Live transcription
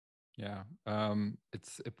Yeah,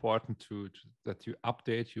 it's important to that you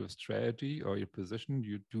update your strategy or your position.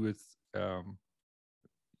 You do it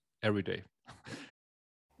every day.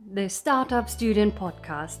 The Startup Student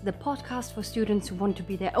Podcast, the podcast for students who want to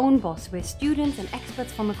be their own boss, where students and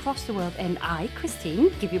experts from across the world and I,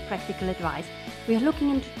 Christine, give you practical advice. We are looking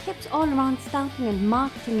into tips all around starting and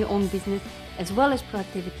marketing your own business, as well as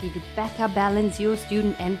productivity to better balance your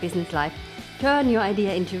student and business life. Turn your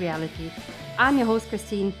idea into reality. I'm your host,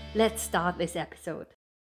 Christine. Let's start this episode.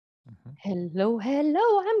 Mhm. Hello,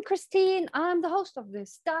 hello. I'm Christine. I'm the host of the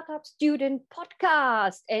Startup Student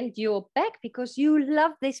Podcast. And you're back because you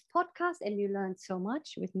love this podcast and you learned so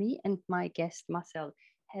much with me and my guest, Marcel.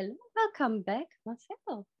 Hello, welcome back,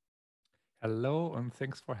 Marcel. Hello, and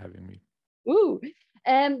thanks for having me. Woo.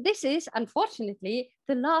 This is unfortunately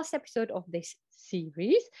the last episode of this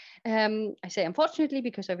series. I say unfortunately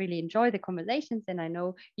because I really enjoy the conversations and I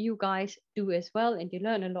know you guys do as well, and you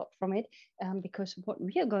learn a lot from it. Because what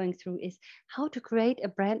we are going through is how to create a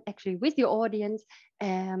brand actually with your audience,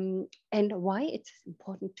 and why it's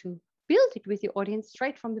important to build it with your audience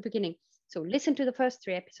straight from the beginning. So listen to the first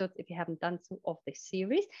three episodes if you haven't done so of this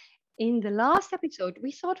series. In the last episode,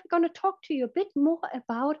 we thought we're going to talk to you a bit more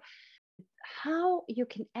about how you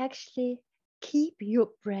can actually keep your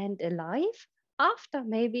brand alive after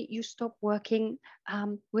maybe you stop working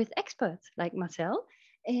with experts like Marcel,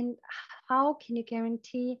 and how can you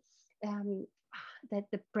guarantee um, that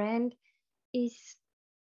the brand is,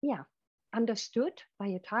 yeah, understood by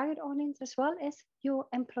your target audience as well as your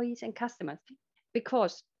employees and customers.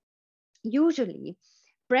 Because usually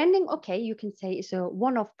branding, okay, you can say is a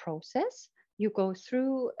one-off process. You go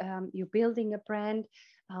through, you're building a brand.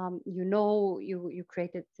 You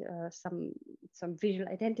created some visual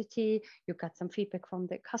identity. You got some feedback from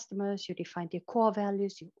the customers. You defined your core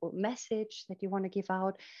values, your message that you want to give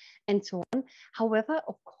out, and so on. However,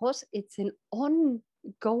 of course, it's an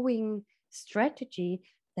ongoing strategy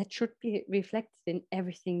that should be reflected in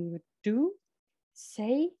everything you do,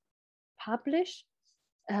 say, publish.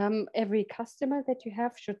 Every customer that you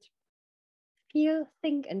have should feel,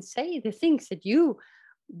 think, and say the things that you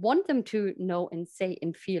want them to know and say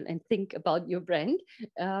and feel and think about your brand.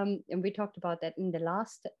 And we talked about that in the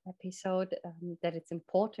last episode, that it's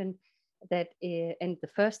important that, and the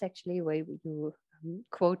first actually, where you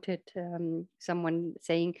quoted someone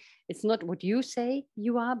saying, it's not what you say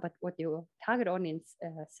you are, but what your target audience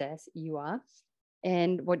says you are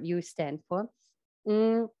and what you stand for.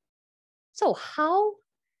 Mm, so,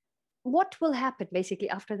 what will happen basically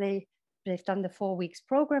after they've done the 4 weeks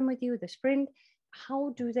program with you, the sprint? How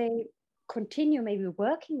do they continue maybe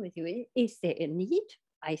working with you? Is there a need?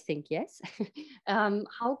 I think yes.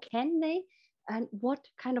 How can they, and what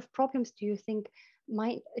kind of problems do you think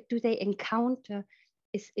might do they encounter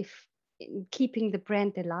is if in keeping the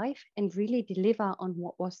brand alive and really deliver on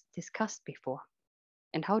what was discussed before?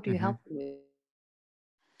 And how do you Mhm. help them with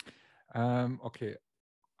that? Okay.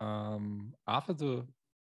 After the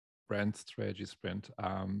brand strategy sprint,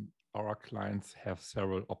 our clients have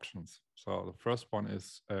several options. So the first one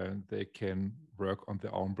is they can work on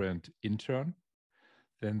their own brand intern,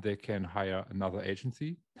 then they can hire another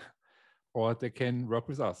agency, or they can work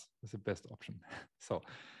with us. That's the best option. So,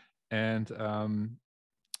 and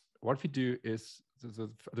what we do is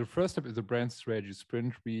the first step is the brand strategy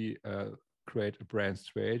sprint. We create a brand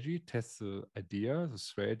strategy, test the idea, the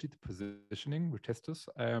strategy, the positioning. We test this,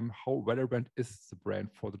 how relevant is the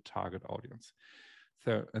brand for the target audience.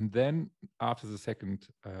 So, and then after the second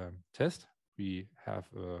test, we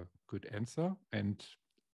have a good answer and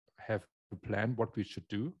have a plan what we should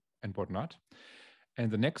do and what not. And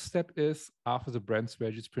the next step is after the brand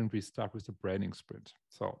strategy sprint, we start with the branding sprint.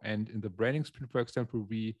 So, and in the branding sprint, for example,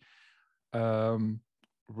 we um,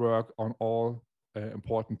 work on all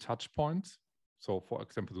important touch points. So, for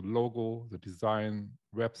example, the logo, the design,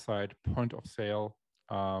 website, point of sale,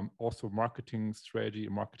 also marketing strategy,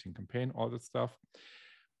 marketing campaign, all that stuff.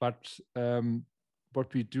 But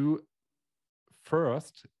what we do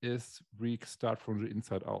first is we start from the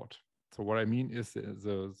inside out. So what I mean is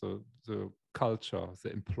the culture,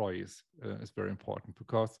 the employees is very important,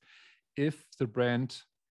 because if the brand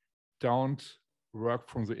don't work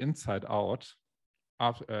from the inside out,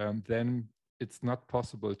 then it's not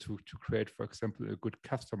possible to create, for example, a good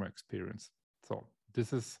customer experience. So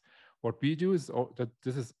this is what we do, is that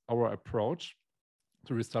this is our approach.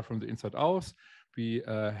 So we start from the inside out. We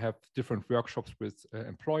have different workshops with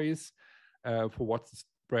employees for what the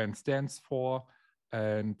brand stands for,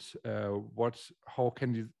 and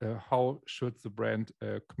how should the brand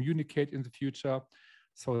communicate in the future,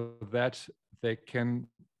 so that they can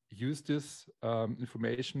use this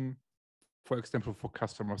information for example, for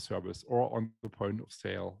customer service or on the point of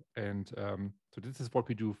sale. And so this is what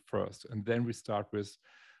we do first. And then we start with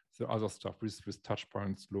the other stuff, with touch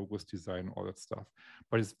points, logos, design, all that stuff.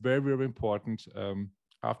 But it's very, very important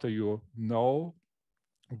after you know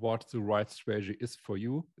what the right strategy is for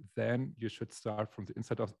you, then you should start from the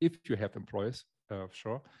inside out. If you have employees,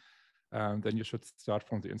 sure, then you should start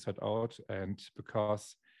from the inside out. And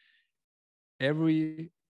because everybody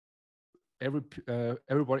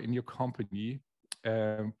in your company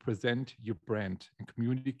present your brand and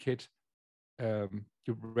communicate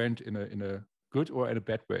your brand in a good or in a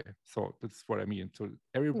bad way. So that's what I mean. So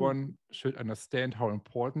everyone should understand how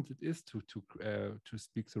important it is to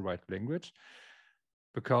speak the right language,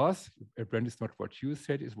 because a brand is not what you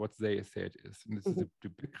said, is what they said is. And this is the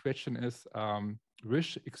big question is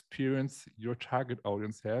which experience your target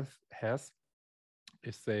audience has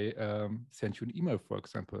if they send you an email, for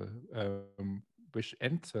example, which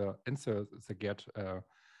answer they get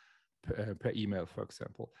per email, for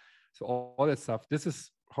example. So all that stuff. This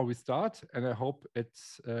is how we start, and I hope it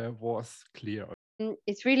was clear.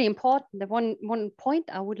 It's really important. The one point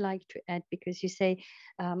I would like to add, because you say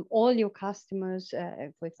all your customers,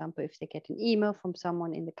 for example, if they get an email from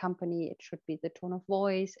someone in the company, it should be the tone of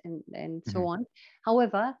voice and so on.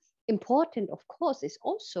 However, important, of course, is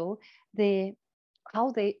also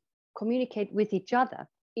how they communicate with each other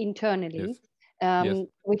internally,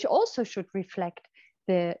 which also should reflect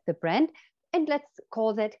the brand. And let's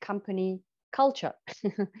call that company culture,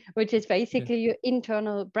 which is basically your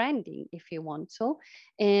internal branding, if you want so.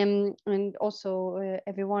 And also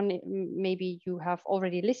everyone, maybe you have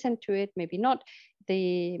already listened to it, maybe not,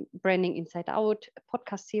 the Branding Inside Out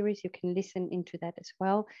podcast series, you can listen into that as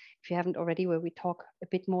well if you haven't already, where we talk a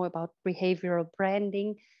bit more about behavioral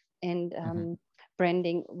branding and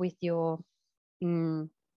branding with your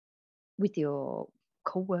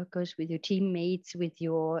co-workers, with your teammates, with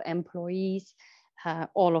your employees,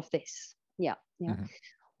 all of this. Yeah.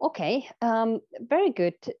 Okay, very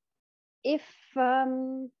good. If I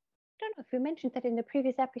don't know if you mentioned that in the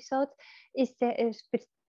previous episodes, is there a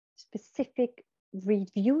specific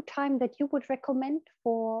review time that you would recommend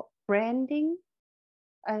for branding?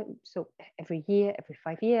 So every year, every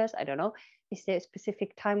 5 years, I don't know. Is there a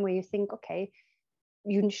specific time where you think, okay,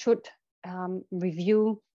 you should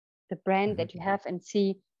review the brand that you have and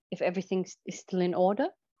see if everything is still in order?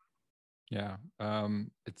 Yeah,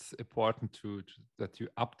 it's important that you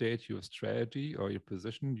update your strategy or your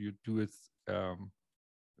position. You do it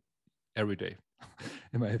every day,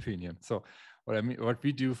 in my opinion. So what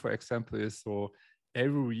we do, for example, is so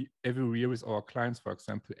every year with our clients, for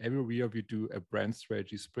example, every year we do a brand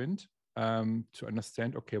strategy sprint to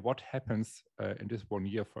understand, okay, what happens in this 1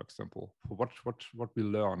 year, for example, for what we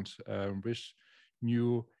learned, which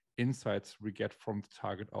new insights we get from the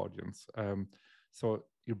target audience. So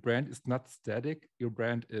your brand is not static. Your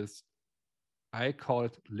brand is, I call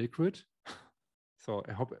it liquid. So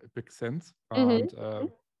I hope it makes sense. And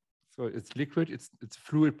so it's liquid. It's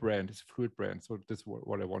fluid brand. It's a fluid brand. So this is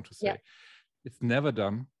what I want to say. Yeah. It's never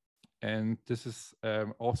done, and this is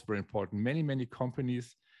also very important. Many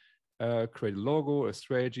companies create a logo, a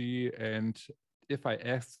strategy, and if I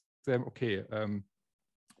ask them, okay,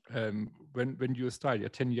 when you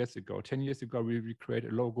started 10 years ago, we create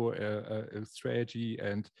a logo, a strategy,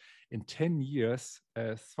 and in 10 years,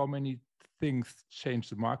 so many things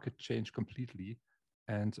changed. The market changed completely,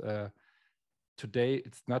 and today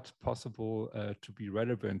it's not possible to be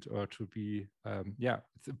relevant or to be.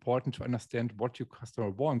 It's important to understand what your customer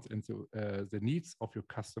wants, and the needs of your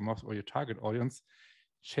customers or your target audience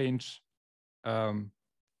change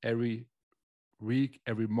every week,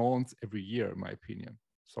 every month, every year, in my opinion.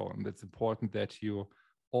 So, and it's important that you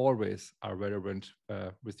always are relevant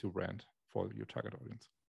with your brand for your target audience.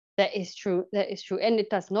 That is true. And it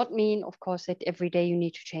does not mean, of course, that every day you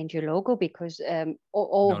need to change your logo, because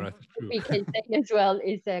all we can say as well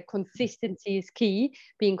is consistency is key.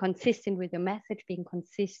 Being consistent with your message, being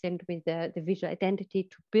consistent with the visual identity,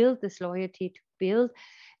 to build this loyalty, to build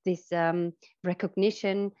this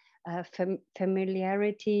recognition,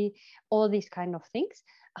 familiarity, all these kind of things.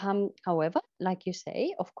 However, like you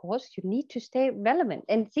say, of course, you need to stay relevant,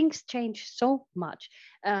 and things change so much.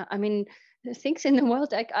 I mean, things in the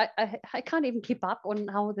world, I can't even keep up on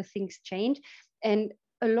how the things change, and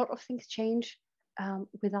a lot of things change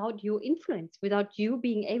without your influence, without you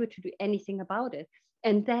being able to do anything about it.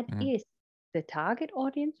 And that is the target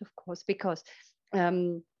audience, of course, because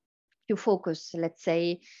you focus, let's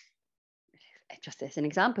say, just as an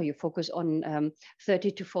example, you focus on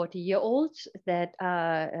 30 to 40-year-olds that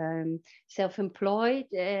are self-employed,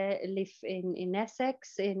 live in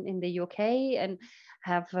Essex, in the UK, and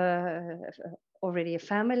have already a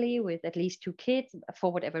family with at least 2 kids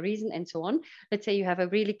for whatever reason, and so on. Let's say you have a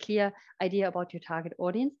really clear idea about your target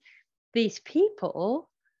audience. These people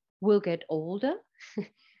will get older,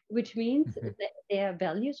 which means that their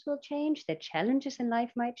values will change, their challenges in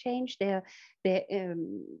life might change, their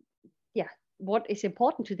what is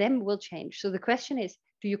important to them will change. So the question is,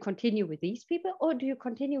 do you continue with these people, or do you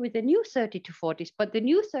continue with the new 30 to 40s? But the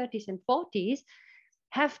new 30s and 40s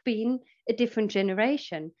have been a different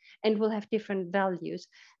generation and will have different values,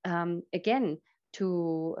 again,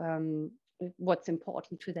 to what's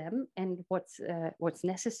important to them and what's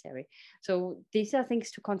necessary. So these are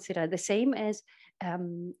things to consider. The same as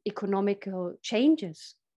economical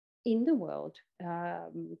changes in the world.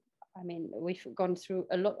 I mean, we've gone through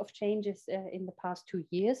a lot of changes in the past 2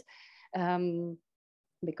 years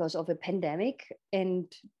because of a pandemic,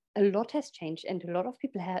 and a lot has changed, and a lot of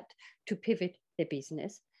people had to pivot their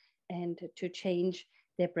business and to change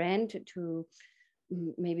their brand, to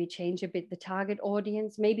maybe change a bit the target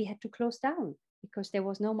audience, maybe had to close down because there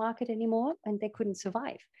was no market anymore and they couldn't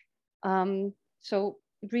survive. So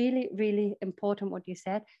really, really important what you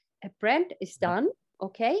said. A brand is done,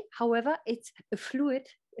 okay. However, it's a fluid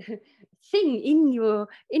thing in your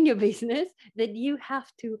business that you have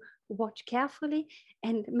to watch carefully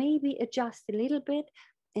and maybe adjust a little bit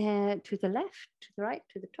to the left, to the right,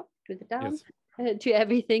 to the top, to the down, to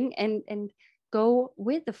everything, and go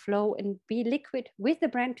with the flow and be liquid with the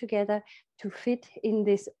brand together to fit in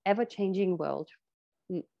this ever-changing world.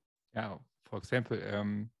 Yeah, for example,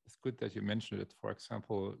 it's good that you mentioned it. For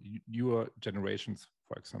example, newer generations,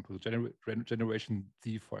 for example, Generation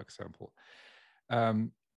Z, for example,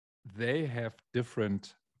 they have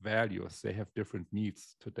different values, they have different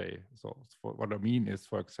needs today. So what I mean is,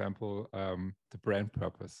 for example, the brand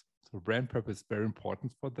purpose. So brand purpose is very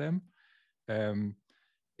important for them.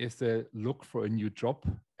 If they look for a new job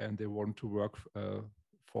and they want to work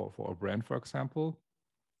for a brand, for example,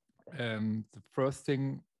 the first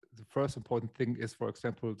important thing is, for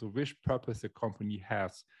example, the which purpose the company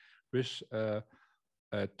has, which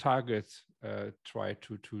target try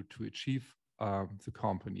to achieve the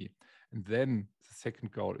company. And then the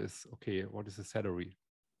second goal is, okay, what is the salary?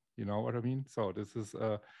 You know what I mean? So this is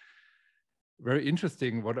very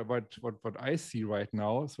interesting what I see right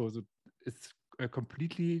now. So it's a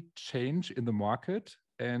completely change in the market,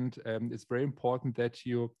 and it's very important that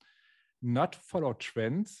you not follow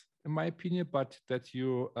trends, in my opinion, but that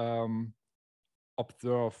you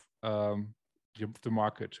observe the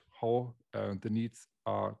market, how the needs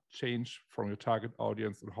are changed from your target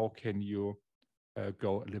audience, and how can you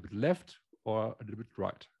go a little bit left or a little bit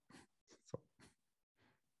right.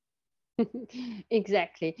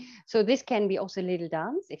 Exactly. So this can be also a little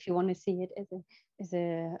dance if you want to see it as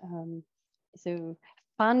a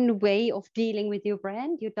fun way of dealing with your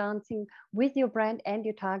brand. You're dancing with your brand and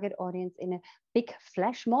your target audience in a big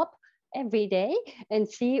flash mob every day and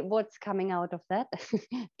see what's coming out of that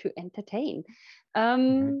to entertain.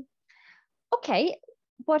 Okay,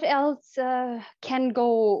 what else can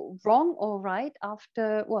go wrong or right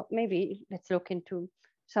after? Well, maybe let's look into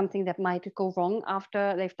something that might go wrong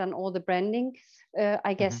after they've done all the branding.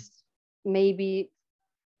 I guess maybe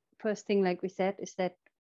first thing, like we said, is that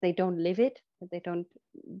they don't live it, that they don't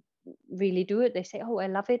really do it. They say, oh, I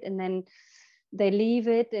love it, and then they leave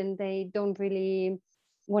it, and they don't really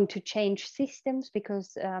want to change systems,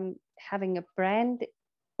 because having a brand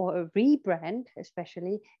or a rebrand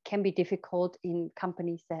especially can be difficult in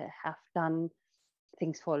companies that have done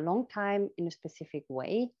things for a long time in a specific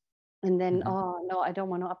way. And then, oh no, I don't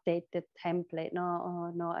want to update the template.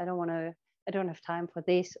 No, I don't have time for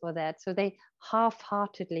this or that. So they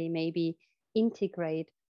half-heartedly maybe integrate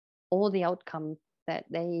all the outcome that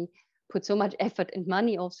they put so much effort and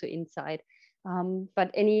money also inside. But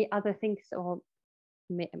any other things, or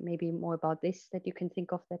maybe more about this, that you can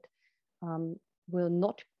think of that will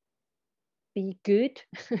not be good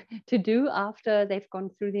to do after they've gone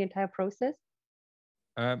through the entire process?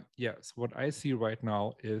 So what I see right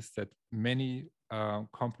now is that many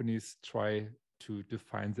companies try to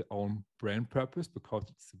define their own brand purpose, because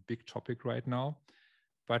it's a big topic right now.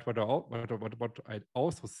 But what I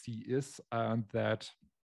also see is that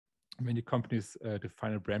many companies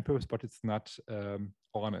define a brand purpose, but it's not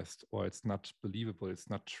honest, or it's not believable, it's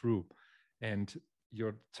not true. And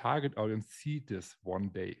your target audience see this one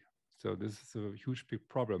day. So this is a huge, big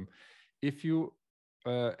problem. If you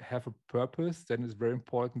have a purpose, then it's very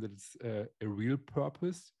important that it's a real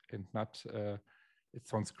purpose and not it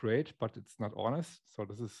sounds great, but it's not honest. So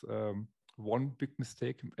this is one big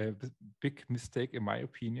mistake, in my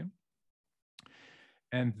opinion.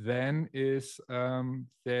 And then is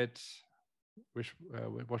that,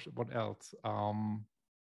 what else?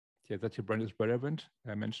 That your brand is relevant.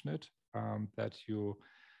 I mentioned it. That you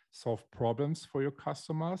solve problems for your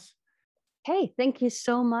customers. Okay, thank you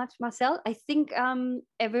so much, Marcel. I think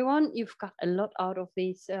everyone, you've got a lot out of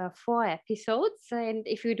these 4 episodes. And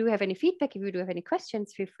if you do have any feedback, if you do have any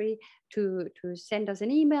questions, feel free to send us an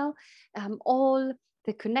email. All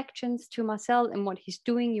the connections to Marcel and what he's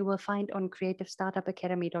doing, you will find on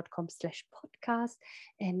creativestartupacademy.com/podcast.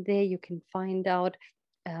 And there you can find out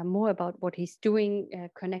more about what he's doing,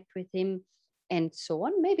 connect with him, and so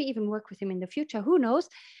on. Maybe even work with him in the future. Who knows?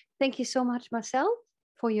 Thank you so much, Marcel,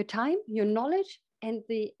 for your time, your knowledge, and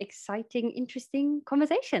the exciting, interesting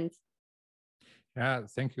conversations. Yeah,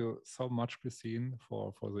 thank you so much, Christine,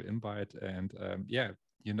 for the invite. And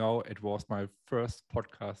it was my first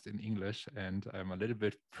podcast in English, and I'm a little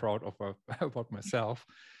bit proud of about myself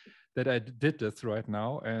that I did this right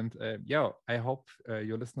now. And I hope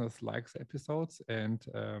your listeners like the episodes. And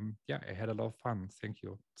I had a lot of fun. Thank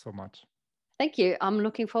you so much. Thank you. I'm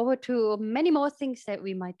looking forward to many more things that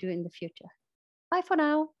we might do in the future. Bye for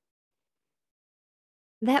now.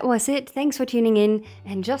 That was it. Thanks for tuning in.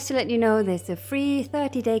 And just to let you know, there's a free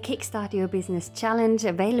 30-day Kickstart Your Business Challenge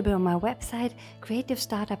available on my website,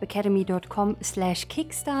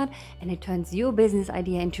 creativestartupacademy.com/kickstart, and it turns your business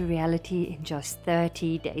idea into reality in just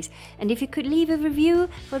 30 days. And if you could leave a review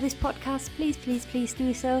for this podcast, please, please, please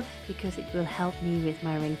do so, because it will help me with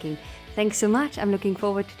my ranking. Thanks so much. I'm looking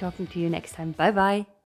forward to talking to you next time. Bye-bye.